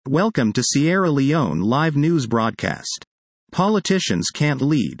Welcome to Sierra Leone live news broadcast. Politicians can't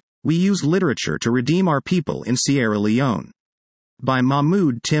lead. We use literature to redeem our people in Sierra Leone. By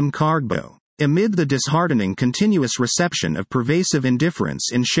Mahmud Tim Kargbo. Amid the disheartening continuous reception of pervasive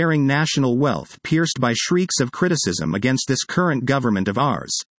indifference in sharing national wealth pierced by shrieks of criticism against this current government of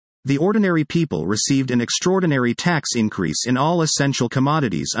ours, the ordinary people received an extraordinary tax increase in all essential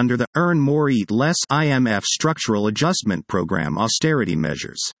commodities under the Earn More Eat Less IMF structural adjustment program austerity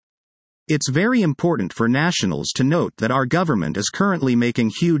measures. It's very important for nationals to note that our government is currently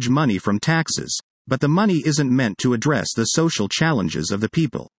making huge money from taxes, but the money isn't meant to address the social challenges of the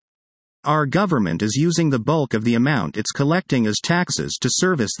people. Our government is using the bulk of the amount it's collecting as taxes to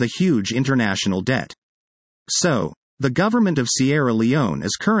service the huge international debt. So, the government of Sierra Leone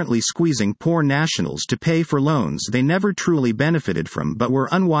is currently squeezing poor nationals to pay for loans they never truly benefited from but were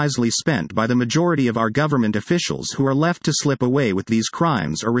unwisely spent by the majority of our government officials who are left to slip away with these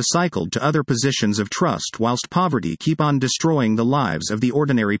crimes or recycled to other positions of trust whilst poverty keep on destroying the lives of the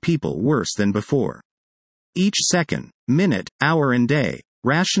ordinary people worse than before. Each second, minute, hour and day,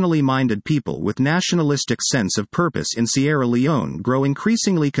 rationally minded people with nationalistic sense of purpose in Sierra Leone grow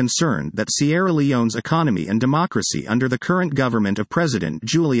increasingly concerned that Sierra Leone's economy and democracy under the current government of President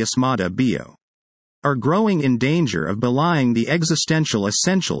Julius Maada Bio are growing in danger of belying the existential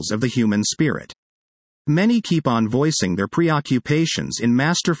essentials of the human spirit. Many keep on voicing their preoccupations in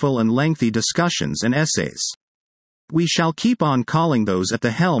masterful and lengthy discussions and essays. We shall keep on calling those at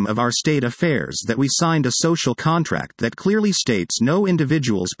the helm of our state affairs that we signed a social contract that clearly states no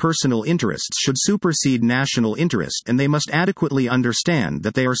individual's personal interests should supersede national interest and they must adequately understand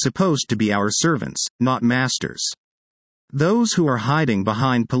that they are supposed to be our servants, not masters. Those who are hiding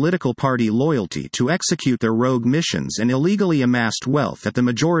behind political party loyalty to execute their rogue missions and illegally amassed wealth at the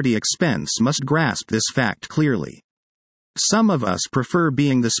majority expense must grasp this fact clearly. Some of us prefer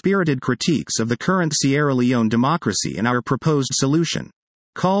being the spirited critiques of the current Sierra Leone democracy and our proposed solution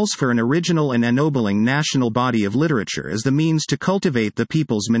calls for an original and ennobling national body of literature as the means to cultivate the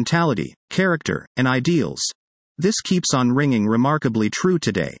people's mentality, character, and ideals. This keeps on ringing remarkably true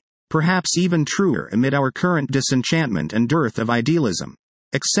today, perhaps even truer amid our current disenchantment and dearth of idealism,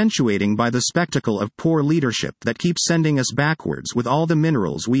 accentuating by the spectacle of poor leadership that keeps sending us backwards with all the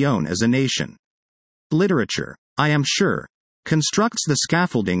minerals we own as a nation. Literature, I am sure, constructs the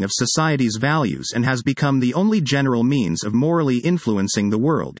scaffolding of society's values and has become the only general means of morally influencing the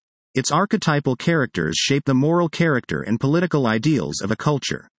world. Its archetypal characters shape the moral character and political ideals of a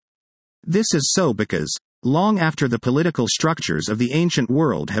culture. This is so because, long after the political structures of the ancient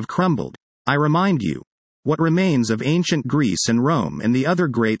world have crumbled, I remind you, what remains of ancient Greece and Rome and the other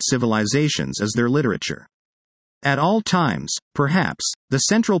great civilizations is their literature. At all times, perhaps, the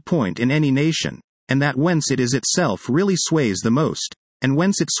central point in any nation, and that whence it is itself really sways the most, and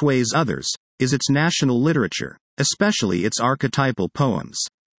whence it sways others, is its national literature, especially its archetypal poems.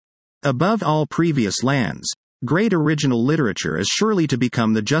 Above all previous lands, great original literature is surely to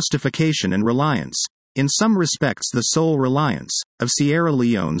become the justification and reliance, in some respects the sole reliance, of Sierra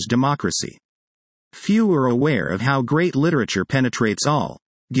Leone's democracy. Few are aware of how great literature penetrates all,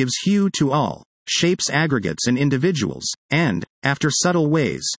 gives hue to all, shapes aggregates and individuals, and, after subtle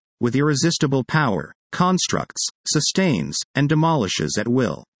ways, with irresistible power, constructs, sustains, and demolishes at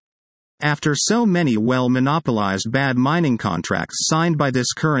will. After so many well-monopolized bad mining contracts signed by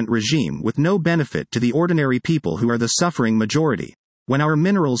this current regime with no benefit to the ordinary people who are the suffering majority, when our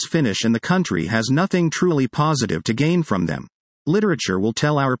minerals finish and the country has nothing truly positive to gain from them, literature will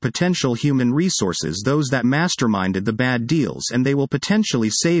tell our potential human resources those that masterminded the bad deals and they will potentially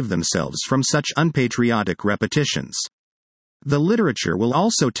save themselves from such unpatriotic repetitions. The literature will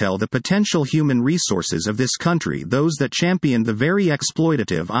also tell the potential human resources of this country those that championed the very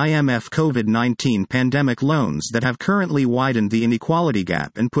exploitative IMF COVID-19 pandemic loans that have currently widened the inequality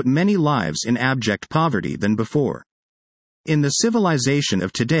gap and put many lives in abject poverty than before. In the civilization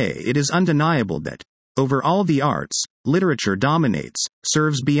of today it is undeniable that, over all the arts, literature dominates,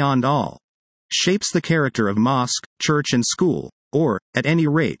 serves beyond all, shapes the character of mosque, church and school, or, at any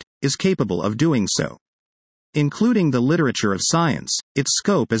rate, is capable of doing so. Including the literature of science, its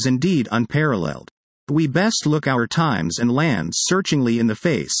scope is indeed unparalleled. We best look our times and lands searchingly in the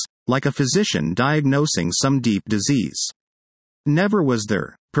face, like a physician diagnosing some deep disease. Never was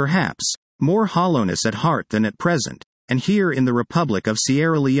there, perhaps, more hollowness at heart than at present, and here in the Republic of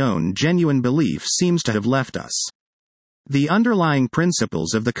Sierra Leone genuine belief seems to have left us. The underlying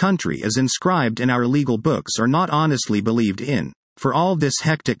principles of the country as inscribed in our legal books are not honestly believed in, for all this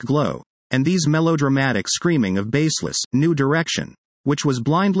hectic glow, and these melodramatic screaming of baseless, new direction, which was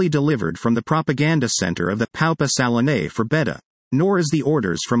blindly delivered from the propaganda center of the Paupa Salone for Beta, nor is the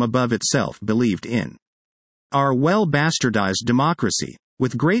orders from above itself believed in. Our well-bastardized democracy,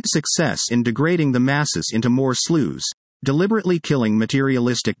 with great success in degrading the masses into more slaves, deliberately killing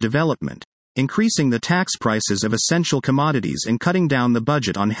materialistic development, increasing the tax prices of essential commodities and cutting down the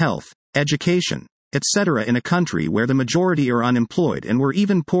budget on health, education, etc. in a country where the majority are unemployed and were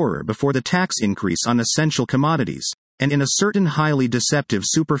even poorer before the tax increase on essential commodities, and in a certain highly deceptive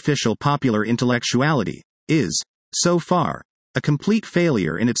superficial popular intellectuality, is, so far, a complete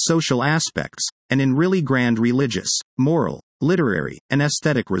failure in its social aspects, and in really grand religious, moral, literary, and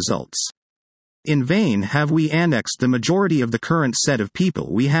aesthetic results. In vain have we annexed the majority of the current set of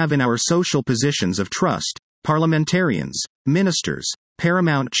people we have in our social positions of trust, parliamentarians, ministers,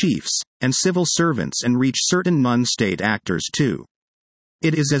 paramount chiefs, and civil servants, and reach certain non-state actors too.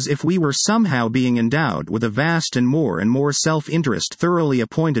 It is as if we were somehow being endowed with a vast and more self-interest thoroughly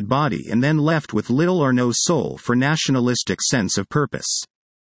appointed body and then left with little or no soul for nationalistic sense of purpose.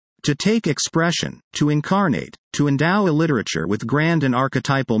 To take expression, to incarnate, to endow a literature with grand and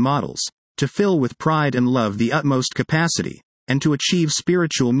archetypal models, to fill with pride and love the utmost capacity, and to achieve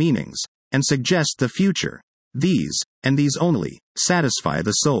spiritual meanings, and suggest the future, these, and these only, satisfy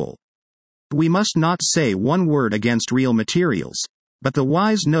the soul. We must not say one word against real materials, but the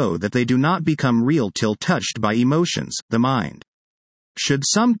wise know that they do not become real till touched by emotions, the mind. Should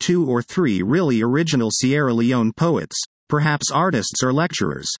some 2 or 3 really original Sierra Leone poets, perhaps artists or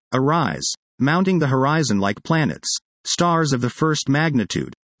lecturers, arise, mounting the horizon like planets, stars of the first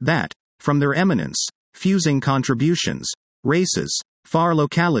magnitude, that, from their eminence, fusing contributions, races, far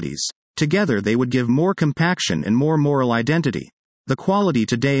localities, together they would give more compaction and more moral identity, the quality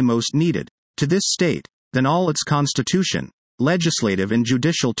today most needed, to this state, than all its constitution, legislative and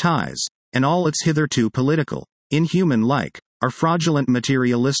judicial ties, and all its hitherto political, inhuman-like, are fraudulent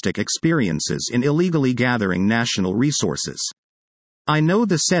materialistic experiences in illegally gathering national resources. I know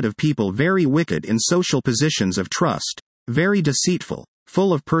the set of people very wicked in social positions of trust, very deceitful,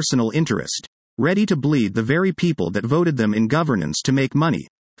 full of personal interest, ready to bleed the very people that voted them in governance to make money,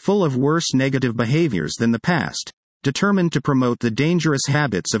 full of worse negative behaviors than the past, determined to promote the dangerous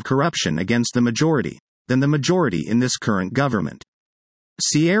habits of corruption against the majority, than the majority in this current government.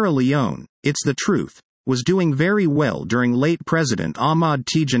 Sierra Leone, it's the truth, was doing very well during late President Mahmud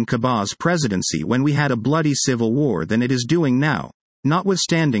Tim Kargbo's presidency when we had a bloody civil war than it is doing now,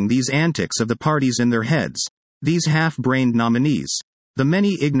 notwithstanding these antics of the parties in their heads, these half-brained nominees, the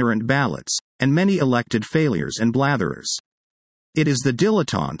many ignorant ballots, and many elected failures and blatherers. It is the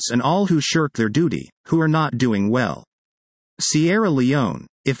dilettantes and all who shirk their duty, who are not doing well. Sierra Leone,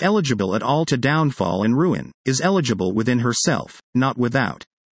 if eligible at all to downfall and ruin, is eligible within herself, not without.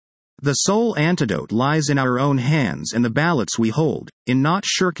 The sole antidote lies in our own hands and the ballots we hold, in not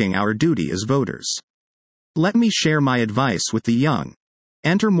shirking our duty as voters. Let me share my advice with the young.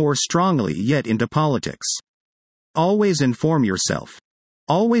 Enter more strongly yet into politics. Always inform yourself.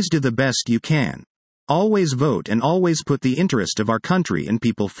 Always do the best you can. Always vote and always put the interest of our country and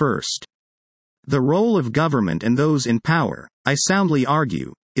people first. The role of government and those in power, I soundly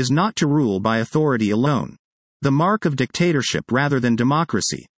argue, is not to rule by authority alone, the mark of dictatorship rather than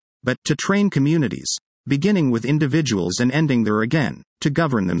democracy, but to train communities, beginning with individuals and ending there again, to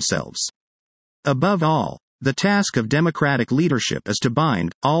govern themselves. Above all, the task of democratic leadership is to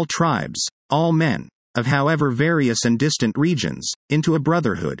bind all tribes, all men, of however various and distant regions, into a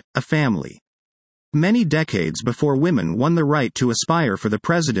brotherhood, a family. Many decades before women won the right to aspire for the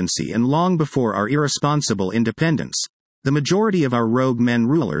presidency and long before our irresponsible independence, the majority of our rogue men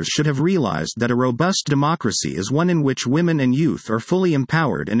rulers should have realized that a robust democracy is one in which women and youth are fully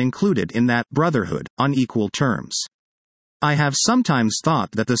empowered and included in that brotherhood, on equal terms. I have sometimes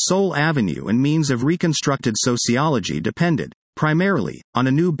thought that the sole avenue and means of reconstructed sociology depended, primarily, on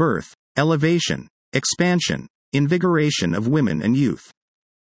a new birth, elevation, expansion, invigoration of women and youth.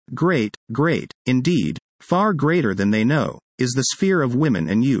 Great, indeed, far greater than they know, is the sphere of women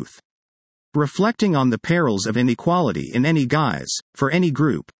and youth. Reflecting on the perils of inequality in any guise, for any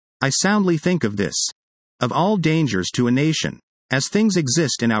group, I soundly think of this. Of all dangers to a nation, as things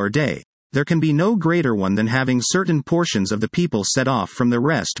exist in our day, there can be no greater one than having certain portions of the people set off from the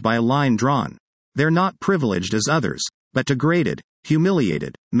rest by a line drawn. They're not privileged as others, but degraded,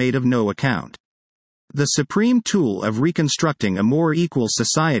 humiliated, made of no account. The supreme tool of reconstructing a more equal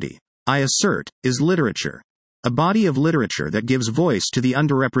society, I assert, is literature. A body of literature that gives voice to the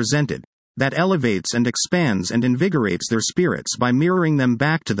underrepresented, that elevates and expands and invigorates their spirits by mirroring them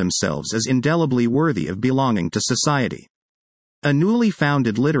back to themselves as indelibly worthy of belonging to society. A newly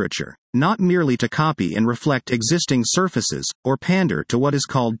founded literature, not merely to copy and reflect existing surfaces, or pander to what is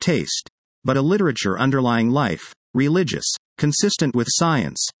called taste, but a literature underlying life, religious, consistent with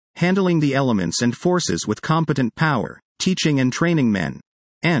science, handling the elements and forces with competent power, teaching and training men,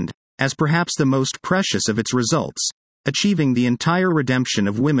 and, as perhaps the most precious of its results, achieving the entire redemption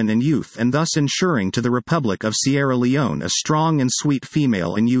of women and youth and thus ensuring to the Republic of Sierra Leone a strong and sweet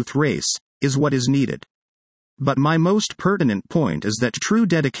female and youth race, is what is needed. But my most pertinent point is that true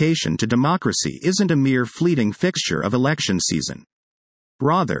dedication to democracy isn't a mere fleeting fixture of election season.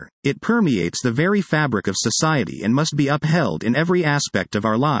 Rather, it permeates the very fabric of society and must be upheld in every aspect of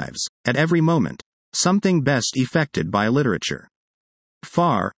our lives, at every moment, something best effected by literature.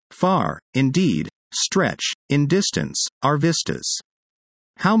 Far, far, indeed, stretch, in distance, our vistas.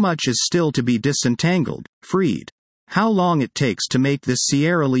 How much is still to be disentangled, freed? How long it takes to make this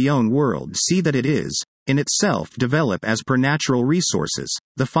Sierra Leone world see that it is, in itself develop as per natural resources,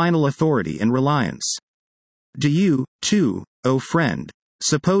 the final authority and reliance. Do you, too, O friend,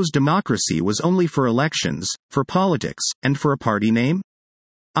 suppose democracy was only for elections, for politics, and for a party name?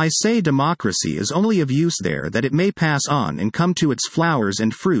 I say democracy is only of use there that it may pass on and come to its flowers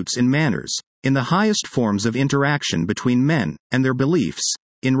and fruits in manners, in the highest forms of interaction between men, and their beliefs,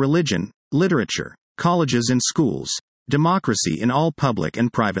 in religion, literature, colleges and schools, democracy in all public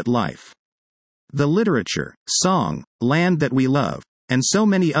and private life. The literature, song, land that we love, and so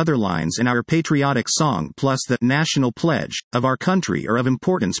many other lines in our patriotic song plus the national pledge of our country are of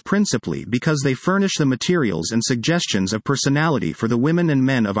importance principally because they furnish the materials and suggestions of personality for the women and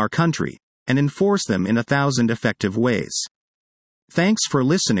men of our country, and enforce them in 1,000 effective ways. Thanks for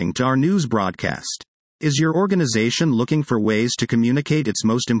listening to our news broadcast. Is your organization looking for ways to communicate its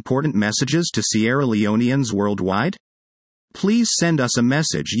most important messages to Sierra Leoneans worldwide? Please send us a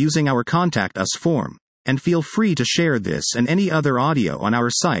message using our Contact Us form, and feel free to share this and any other audio on our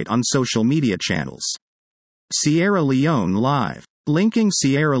site on social media channels. Sierra Leone Live, linking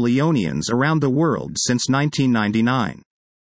Sierra Leoneans around the world since 1999.